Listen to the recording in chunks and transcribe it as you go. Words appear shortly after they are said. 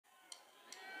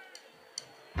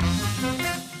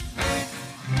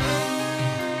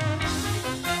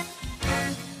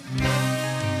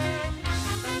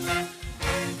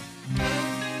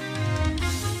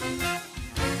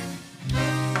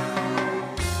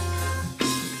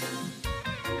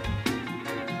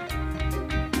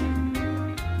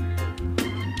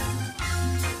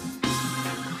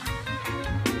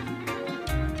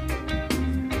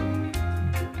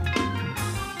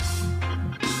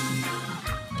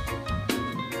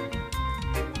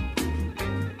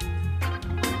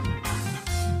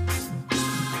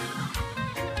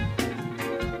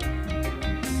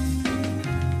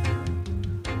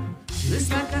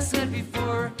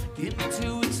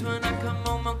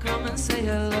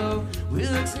hello. We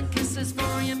hugs and kisses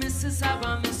for you, missus, how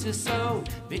I miss you so.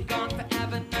 Been gone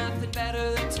forever, nothing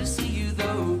better than to see you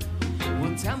though.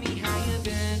 Well, tell me how you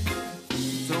been.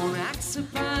 Don't act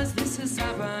surprised, this is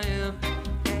how I am.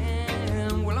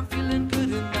 And well, I'm feeling good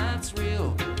and that's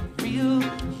real, real.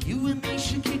 You and me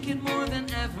should kick it more than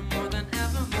ever, more than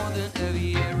ever, more than ever.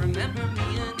 Yeah, remember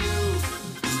me and you.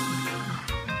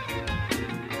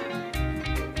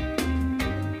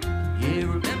 Yeah,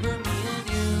 remember me and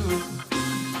you.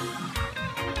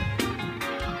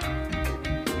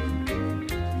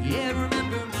 Yeah,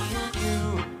 remember me and you.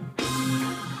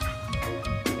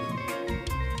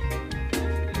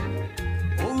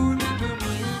 Oh, remember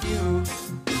me and you.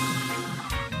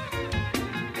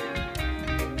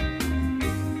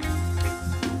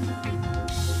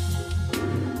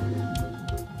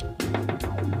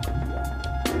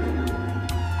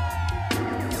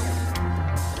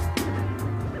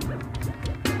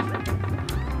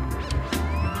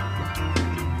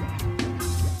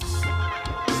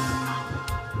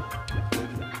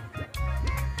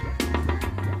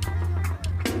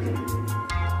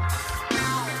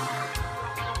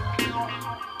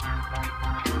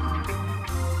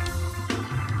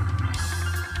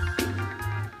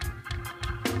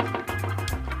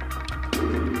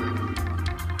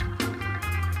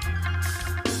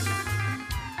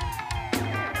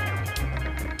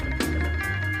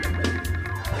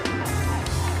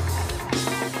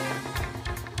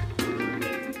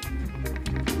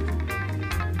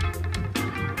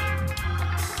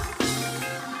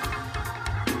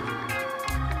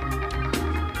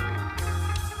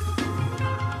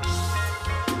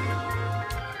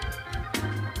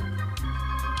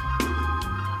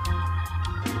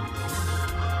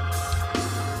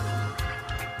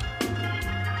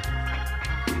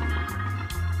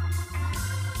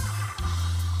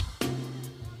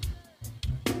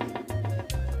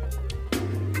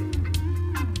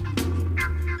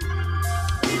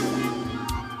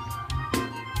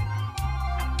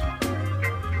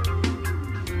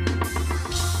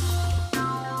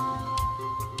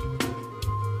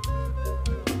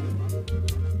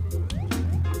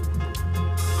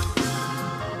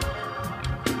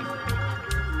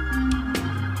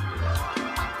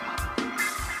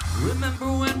 Remember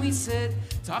when we sit,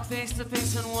 talk face to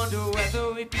face and wonder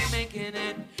whether we'd be making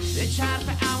it. They chat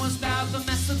for hours about the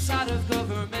mess inside of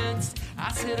governments.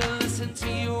 I sit and listen to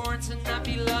your words and not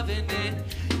be loving it.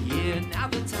 Yeah, now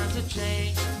the times have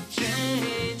changed,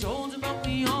 changed. Older but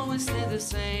we always stay the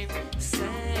same,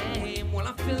 same. Well,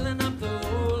 I'm filling up the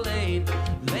whole lane,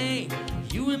 lane.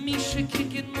 You and me should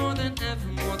kick it more than ever,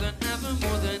 more than ever,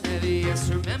 more than ever. Yes,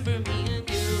 remember me and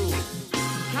you.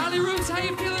 Cali Roots, how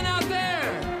you feeling out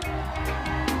there?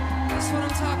 That's what I'm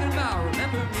talking about.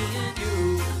 Remember me and